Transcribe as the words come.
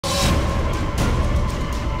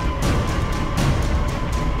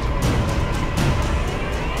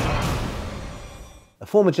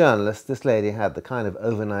former journalist, this lady had the kind of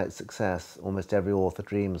overnight success almost every author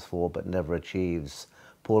dreams for but never achieves.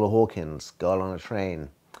 Paula Hawkins, Girl on a Train.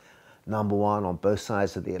 #1 on both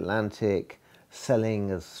sides of the Atlantic,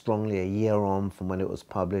 selling as strongly a year on from when it was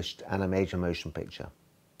published, and a major motion picture.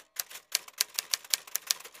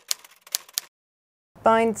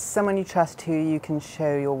 Find someone you trust who you can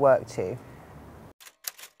show your work to.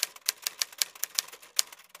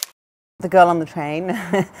 The Girl on the Train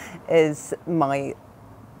is my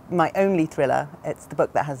only thriller. It's the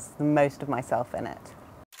book that has the most of myself in it.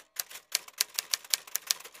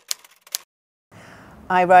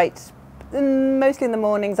 I write mostly in the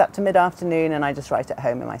mornings up to mid-afternoon, and I just write at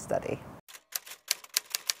home in my study.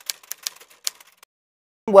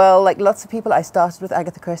 Well, like lots of people, I started with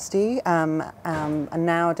Agatha Christie, and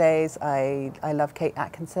nowadays I love Kate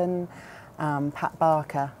Atkinson. Pat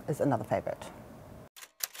Barker is another favourite.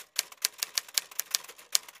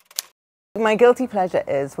 My guilty pleasure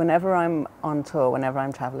is whenever I'm on tour, whenever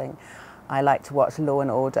I'm travelling, I like to watch Law and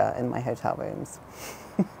Order in my hotel rooms.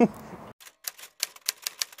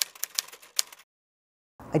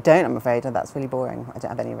 I don't, I'm afraid, and that's really boring. I don't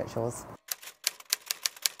have any rituals.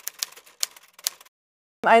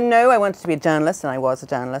 I know I wanted to be a journalist, and I was a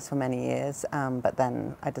journalist for many years, but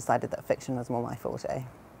then I decided that fiction was more my forte.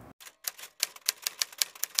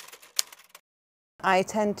 I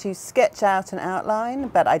tend to sketch out an outline,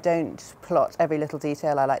 but I don't plot every little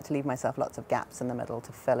detail. I like to leave myself lots of gaps in the middle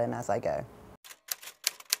to fill in as I go.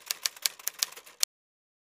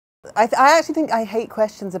 I actually think I hate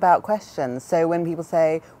questions about questions. So when people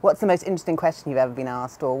say, what's the most interesting question you've ever been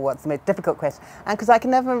asked, or what's the most difficult question? And because I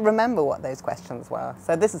can never remember what those questions were.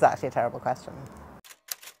 So this is actually a terrible question.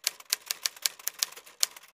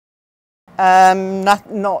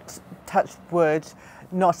 Not touched wood,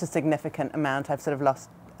 not a significant amount. I've sort of lost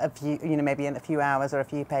a few, maybe in a few hours or a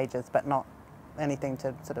few pages, but not anything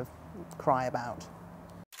to sort of cry about.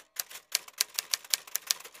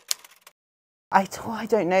 I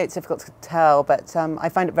don't know, it's difficult to tell, but I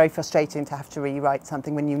find it very frustrating to have to rewrite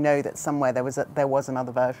something when you know that somewhere there was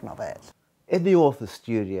another version of it. In the author's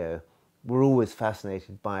studio, we're always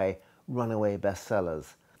fascinated by runaway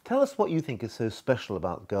bestsellers. Tell us what you think is so special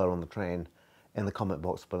about Girl on the Train in the comment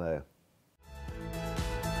box below.